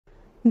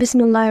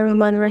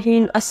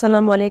बिस्मिल्लाहिर्रहमानिर्रहीम।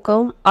 अस्सलाम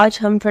वालेकुम। आज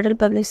हम फेडरल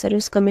पब्लिक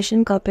सर्विस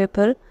कमीशन का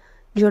पेपर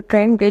जो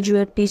ट्रेंड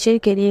ग्रेजुएट टीचर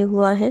के लिए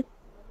हुआ है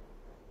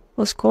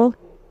उसको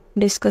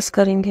डिस्कस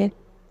करेंगे।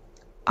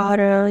 और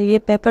ये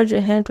पेपर जो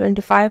है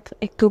 25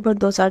 अक्टूबर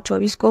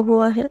 2024 को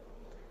हुआ है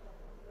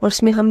और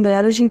उसमें हम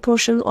बायोलॉजी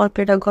पोर्शन और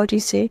पेडागोजी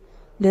से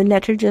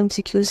रिलेटेड जो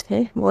MCQs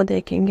हैं वो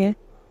देखेंगे।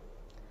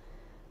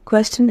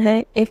 क्वेश्चन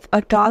है, if a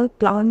tall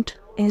plant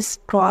is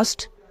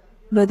crossed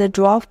with a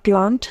dwarf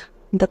plant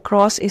the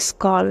cross is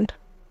called.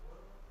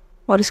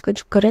 और इसका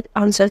जो करेक्ट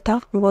आंसर था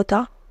वो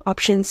था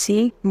option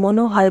C,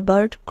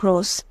 monohybrid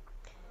cross.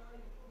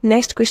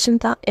 Next question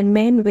था, a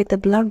man with the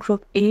blood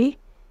group A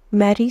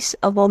Mary's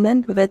a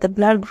woman with the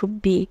blood group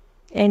B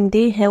and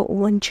they have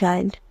one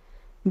child,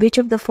 which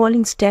of the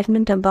following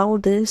statement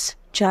about this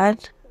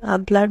child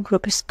blood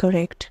group is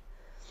correct.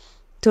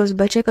 तो उस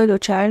बच्चे का जो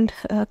child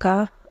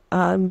का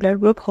blood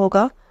group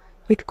होगा,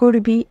 it could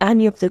be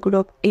any of the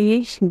group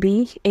A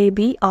B, A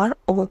B और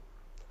ओ।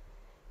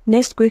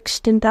 Next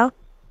question था,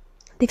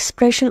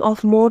 expression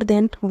of more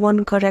than one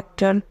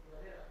character.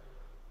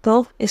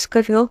 तो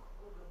इसका जो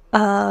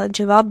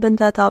जवाब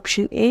बनता था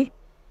ऑप्शन ए,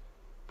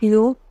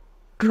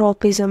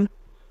 प्लियोट्रोपिज्म।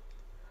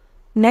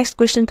 नेक्स्ट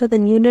क्वेश्चन था, the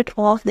unit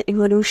of the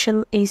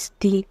evolution is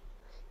D.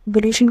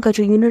 Evolution का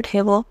जो यूनिट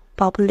है वो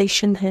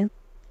पॉपुलेशन है।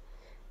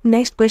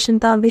 नेक्स्ट क्वेश्चन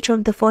था, which of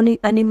the following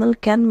animal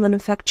can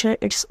manufacture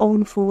its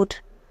own food.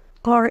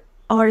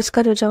 और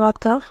इसका जो जवाब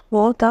था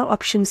वो था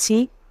ऑप्शन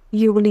सी,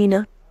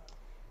 यूलिना।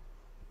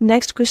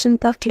 नेक्स्ट क्वेश्चन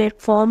था,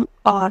 प्लेटफॉर्म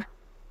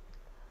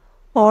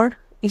और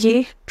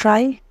ये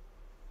ट्राइप्लोब्लास्टिक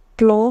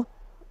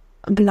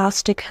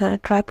है,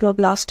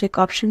 ट्राइप्लोब्लास्टिक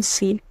ऑप्शन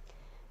सी।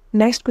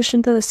 नेक्स्ट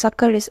क्वेश्चन था, the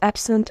sucker is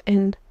absent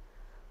in,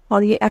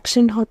 और ये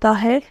एब्सेंट होता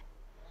है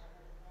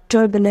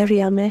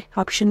टर्बनेरिया में,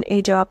 ऑप्शन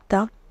ए जवाब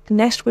था।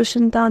 नेक्स्ट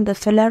क्वेश्चन था, the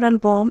फिलरल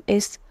worm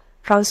is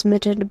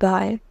transmitted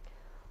by,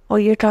 और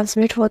ये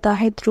ट्रांसमिट होता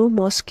है थ्रू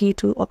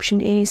मॉस्कीटो,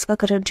 ऑप्शन ए इसका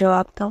करेक्ट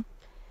जवाब था।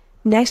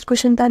 नेक्स्ट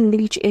क्वेश्चन था,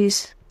 लीच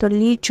इज, तो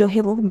लीच जो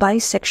है वो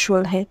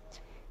बाइसेक्सुअल है,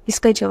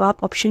 इसका जवाब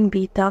ऑप्शन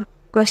बी था।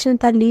 क्वेश्चन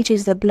था, Leach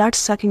is the blood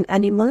sucking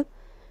animal,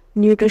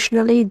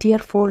 nutritionally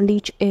therefore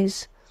Leach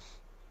is,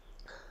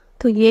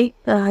 तो ये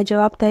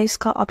जवाब था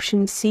इसका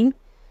option C,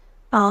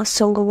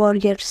 song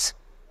warriors.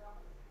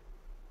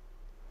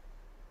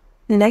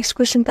 Next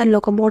question था,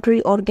 locomotory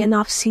organ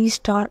of C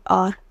star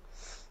are,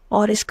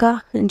 और इसका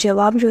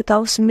जवाब जो था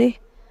उसमें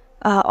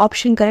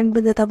ऑप्शन करेक्ट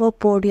बना था वो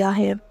पोडिया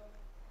है।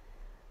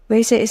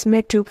 वैसे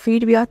इसमें ट्यूब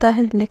फीड भी आता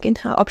है लेकिन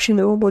ऑप्शन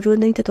में वो मौजूद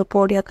नहीं था, तो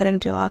पोडिया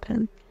करेक्ट जवाब है।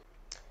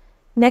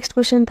 नेक्स्ट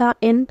क्वेश्चन था,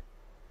 इन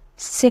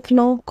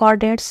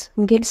सेफलोकॉर्डेट्स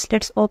गिल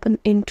स्लिट्स ओपन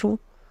इनटू,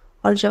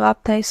 और जवाब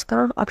था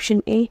इसका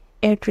option A,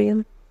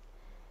 atrium.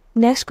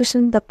 Next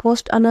question, the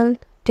post Anal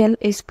tell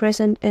is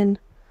present in,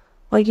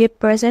 और ये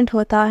प्रेजेंट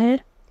होता है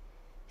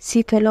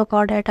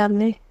सेफलोकॉर्डेटा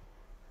में।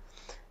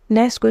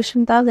 नेक्स्ट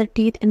क्वेश्चन था, the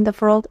teeth in the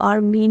frog are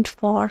meant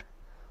for,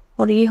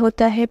 और ये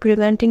होता है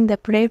preventing the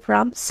prey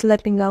from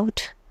slipping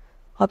out,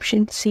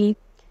 option C.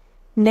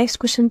 Next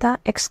question था,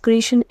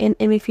 एक्सक्रीशन इन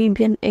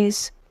एम्फीबियन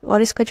इज,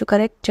 और इसका जो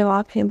करेक्ट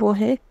जवाब है वो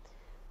है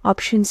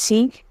ऑप्शन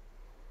सी,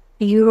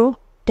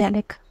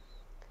 यूरोटेलिक।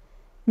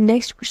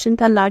 नेक्स्ट क्वेश्चन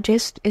था,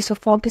 largest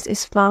oesophagus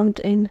is found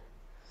in,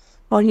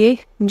 और ये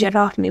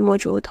जिराफ में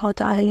मौजूद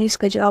होता है,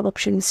 इसका जवाब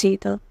ऑप्शन सी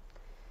था।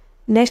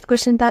 नेक्स्ट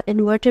क्वेश्चन था,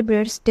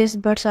 invertebrates taste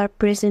buds are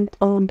present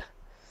on,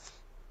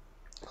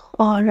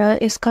 और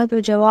इसका जो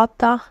जवाब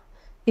था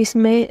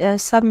इसमें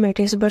सब में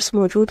टेस्ट बर्ड्स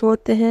मौजूद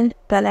होते हैं,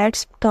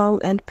 पैलेट्स, टंग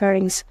एंड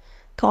फेरिंग्स,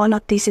 तो ऑल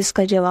ऑफ दिस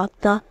इसका जवाब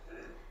था।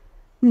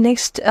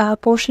 नेक्स्ट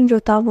पोर्शन जो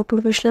था वो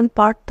प्रोफेशनल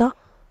पार्ट था।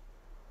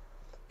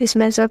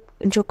 इसमें सब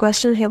जो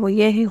क्वेश्चन है वो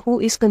ये है, who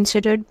is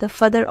considered the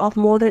father of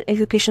modern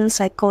educational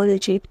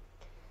psychology,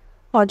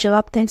 और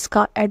जवाब था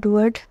इसका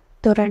एडवर्ड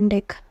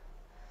टोरेंडिक।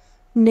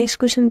 नेक्स्ट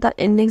क्वेश्चन था,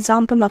 an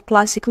example of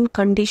classical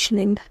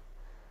conditioning,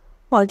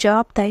 और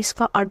जवाब था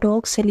इसका a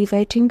dog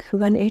celebrating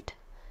when it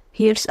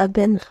here's a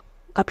bell,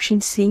 option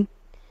C.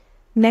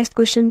 Next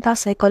question था,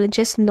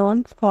 psychologist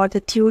known for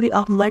the theory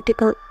of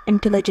multiple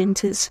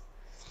intelligences,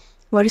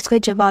 और इसका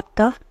जवाब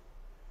था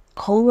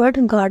Howard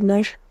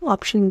gardener,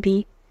 option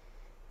B.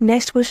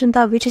 Next question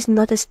था, which is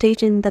not a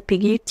stage in the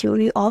Piaget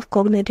theory of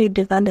cognitive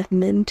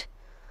development,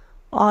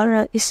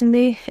 और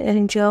इसमें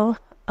जो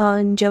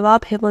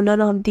जवाब है वो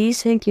नन ऑफ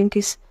दीज है,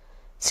 क्योंकि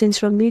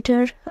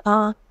सेंसरोमीटर,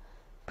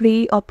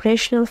 प्री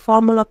ऑपरेशनल,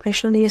 फॉर्मल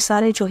ऑपरेशनल, ये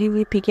सारे जो है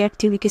वो पिगेट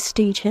थ्योरी के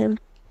स्टेज हैं।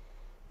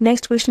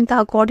 नेक्स्ट क्वेश्चन था,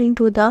 according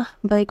to the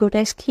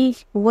Vygotsky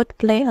would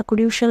play a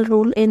crucial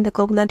role in the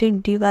cognitive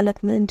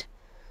development,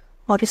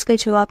 और इसका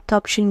जवाब था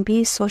option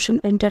B, social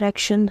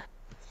interaction.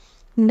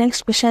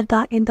 Next question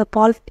था, in the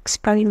Paul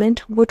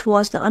experiment what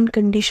was the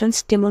unconditioned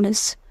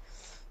stimulus,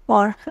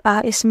 और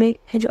इसमें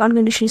जो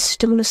अनकंडीशनड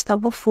स्टिमुलस था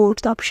वो फूड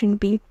था, option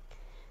B.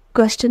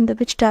 Question, the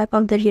which type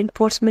of the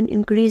reinforcement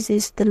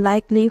increases the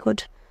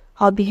likelihood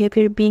of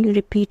behavior being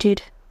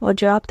repeated, और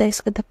जवाब था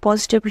इसका the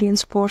positive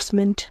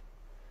reinforcement।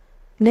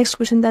 Next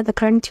question था, the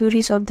current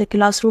theories of the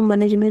classroom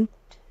management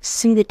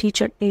see the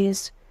teacher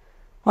is,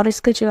 और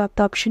इसका जवाब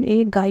था option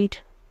A, guide.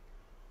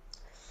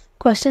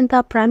 Question था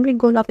primary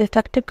goal of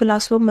effective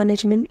classroom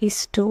management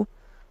is to,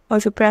 और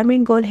जो प्राइमरी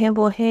गोल है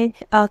वो है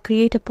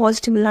create a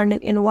positive learning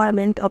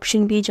environment,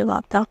 option B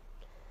जवाब था।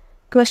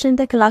 क्वेश्चन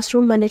था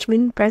classroom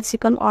management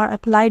principal are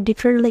applied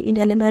differently in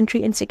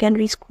elementary and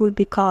secondary school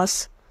because,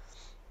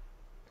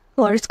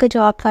 और इसका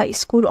जवाब था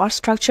स्कूल और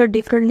structure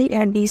differently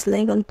at these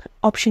level,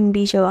 option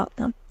B जवाब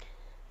था।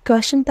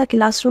 क्वेश्चन था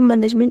classroom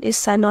management is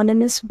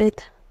synonymous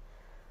with,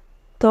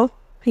 तो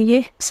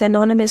ये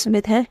सिनोनिमस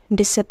विद है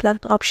डिसिप्लिन,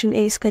 ऑप्शन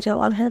ए इसका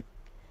जवाब है।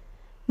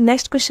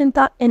 नेक्स्ट क्वेश्चन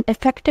था in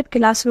effective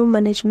classroom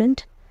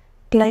management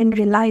client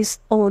relies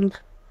on,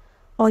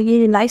 और ये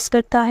रिलाइज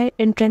करता है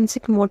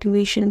इंट्रिंसिक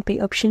मोटिवेशन पे,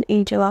 ऑप्शन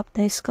ए जवाब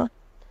था इसका।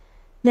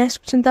 नेक्स्ट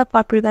क्वेश्चन था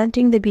for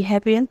preventing the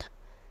behavioural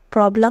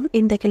problem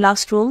in the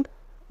classroom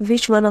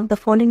which one of the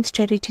following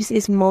strategies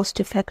is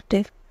most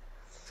effective,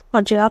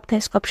 और जवाब था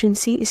इसका option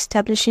C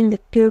establishing the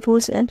clear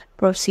rules and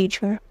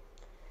procedure.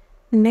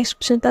 Next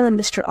question था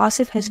mister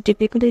Asif has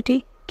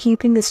difficulty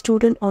keeping the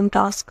student on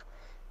task,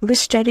 which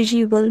strategy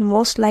will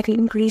most likely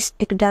increase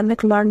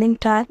academic learning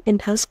time in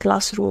his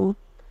classroom,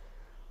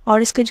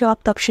 और इसके जवाब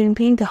था option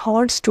be the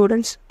hold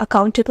students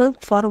accountable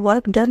for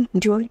work done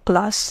during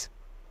class.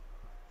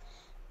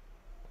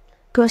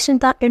 Question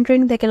था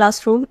entering the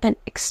classroom and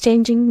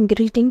exchanging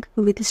greeting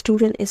with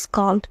student is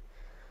called,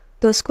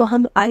 तो इसको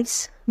हम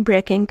ice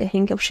breaking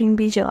कहेंगे, option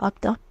B जवाब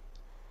था।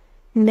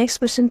 नेक्स्ट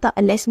क्वेश्चन था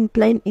a lesson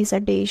plan is a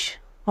dish,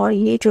 और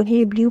ये जो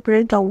है blue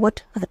print of what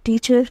a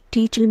teacher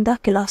teach in the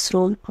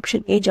classroom,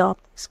 option A जवाब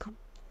इसका।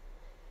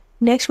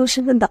 Next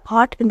question the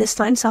art in the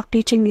science of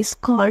teaching is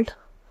called,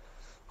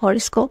 और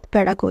इसको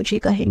pedagogy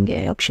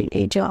कहेंगे, ऑप्शन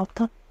ए जवाब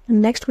था।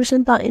 नेक्स्ट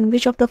क्वेश्चन था इन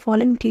which of the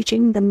following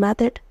teaching the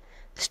method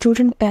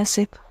student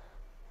passive,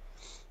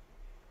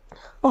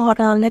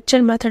 और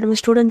lecture method में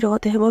स्टूडेंट जो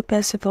होते हैं वो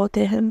पैसिव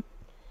होते हैं।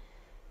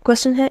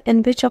 क्वेश्चन है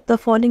इन which of the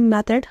following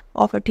method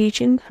of a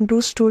teaching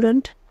do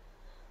student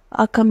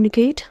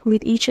communicate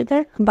with each other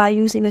by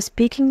using a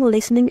speaking,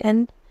 listening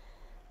and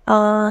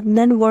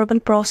non-verbal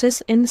process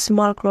in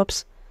small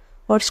groups,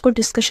 और इसको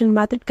डिस्कशन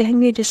मेथड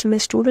कहेंगे जिसमें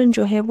स्टूडेंट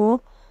जो है वो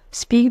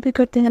स्पीक भी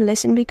करते हैं,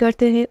 लेसन भी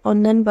करते हैं और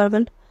नॉन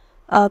वर्बल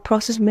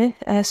प्रोसेस में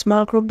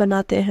स्मॉल ग्रुप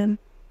बनाते हैं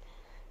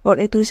और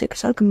एक दूसरे के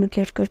साथ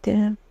कम्युनिकेट करते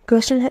हैं।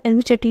 क्वेश्चन है इन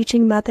विच अ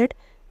teaching method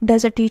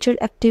does a teacher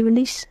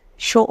actively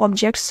show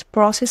objects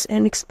process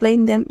and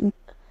explain them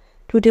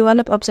to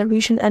develop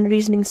observation and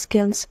reasoning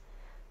skills,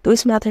 तो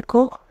इस मेथड को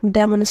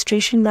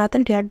डेमोन्स्ट्रेशन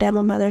मेथड या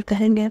डेमो मेथड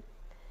कहेंगे।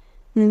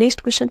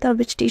 नेक्स्ट क्वेश्चन था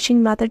which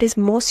teaching method is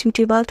most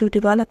suitable to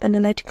develop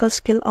analytical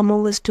skill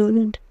among the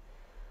student,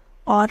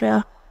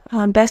 और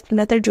best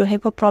method जो है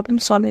वो प्रॉब्लम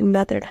सॉल्विंग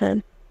मेथड है,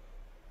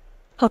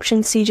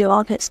 ऑप्शन सी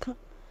जवाब है इसका।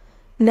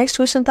 नेक्स्ट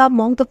क्वेश्चन था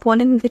among the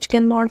following which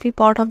can not be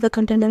part of the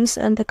continuance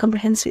and the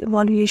comprehensive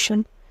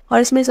evaluation, और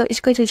इसमें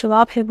इसका जो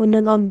जवाब है वो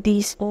नन ऑफ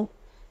दीज हो,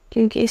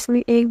 क्योंकि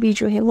इसमें एक भी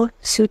जो है वो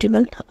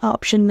सूटेबल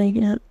ऑप्शन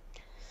नहीं है।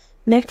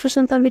 नेक्स्ट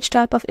क्वेश्चन था which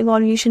type of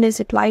evaluation is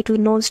apply to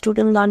know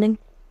student learning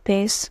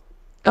pace,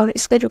 और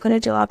इसका जो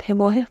करेक्ट जवाब है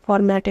वो है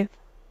फॉर्मेटिव।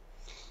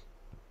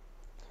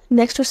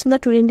 नेक्स्ट क्वेश्चन था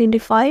to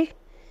identify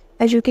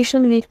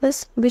educational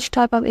weakness which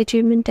type of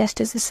achievement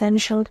test is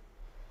essential,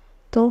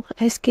 तो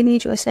इसके लिए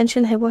जो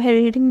एसेंशियल है वो है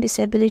रीडिंग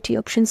डिसेबिलिटी,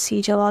 ऑप्शन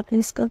सी जवाब है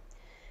इसका।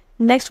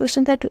 नेक्स्ट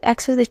क्वेश्चन था to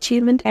access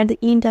achievement at the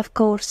end of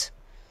course,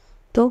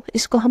 तो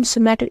इसको हम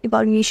सोमैटिक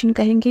इवैल्यूएशन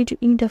कहेंगे जो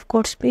एंड ऑफ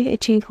कोर्स पे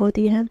अचीव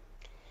होती है।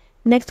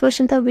 नेक्स्ट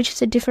क्वेश्चन था which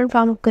is a different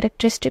form of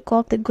characteristic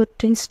of the good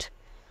taste,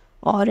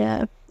 और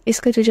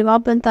इसका जो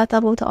जवाब बनता था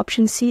वो था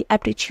ऑप्शन सी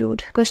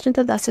एप्टीट्यूड। क्वेश्चन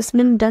था द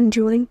असेसमेंट डन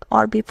ड्यूरिंग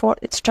और before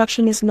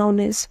instruction is known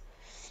as,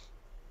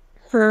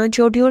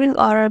 जो ड्यूरिंग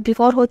और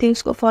बिफोर होती है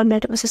उसको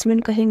फॉर्मेटिव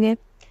असेसमेंट कहेंगे।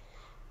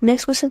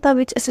 नेक्स्ट क्वेश्चन था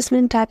विच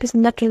assessment type is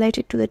not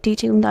related to the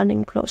teaching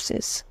learning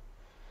process,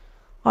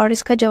 और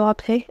इसका जवाब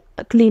है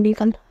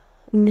क्लिनिकल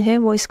है,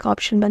 वो इसका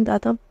ऑप्शन बनता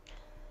था।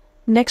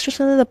 Next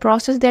question is the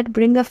process that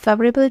bring a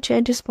favorable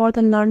changes for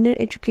the learner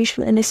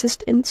education and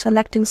assist in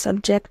selecting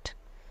subject,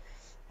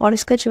 और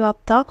इसका जवाब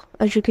था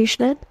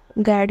educational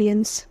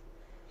guidance।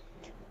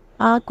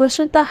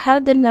 Question था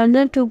help the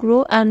learner to grow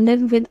and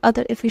live with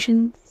other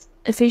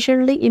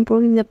efficiently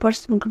improving the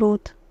personal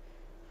growth,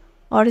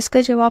 और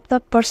इसका जवाब था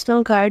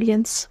personal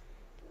guidance।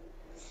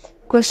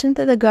 Question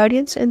था the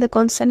guidance in the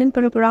counseling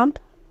program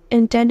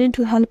intended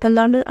to help a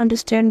learner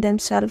understand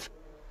themselves,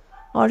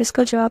 और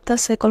इसका जवाब था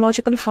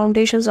psychological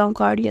foundations of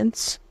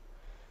guardians.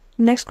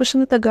 Next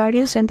question the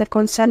guardians and the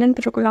counselling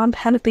programme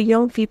help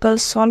young people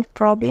solve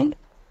problem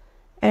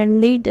and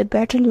lead a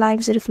better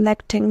lives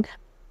reflecting,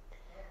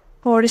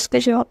 और इसका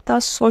जवाब था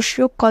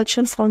socio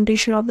cultural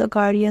foundation of the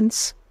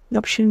guardians,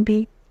 option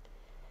B.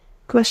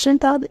 Question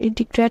था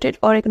integrated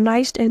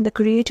organised and the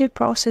creative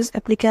process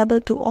applicable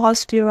to all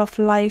sphere of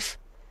life,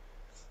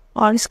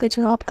 और इसका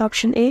जवाब था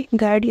option A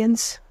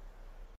guardians.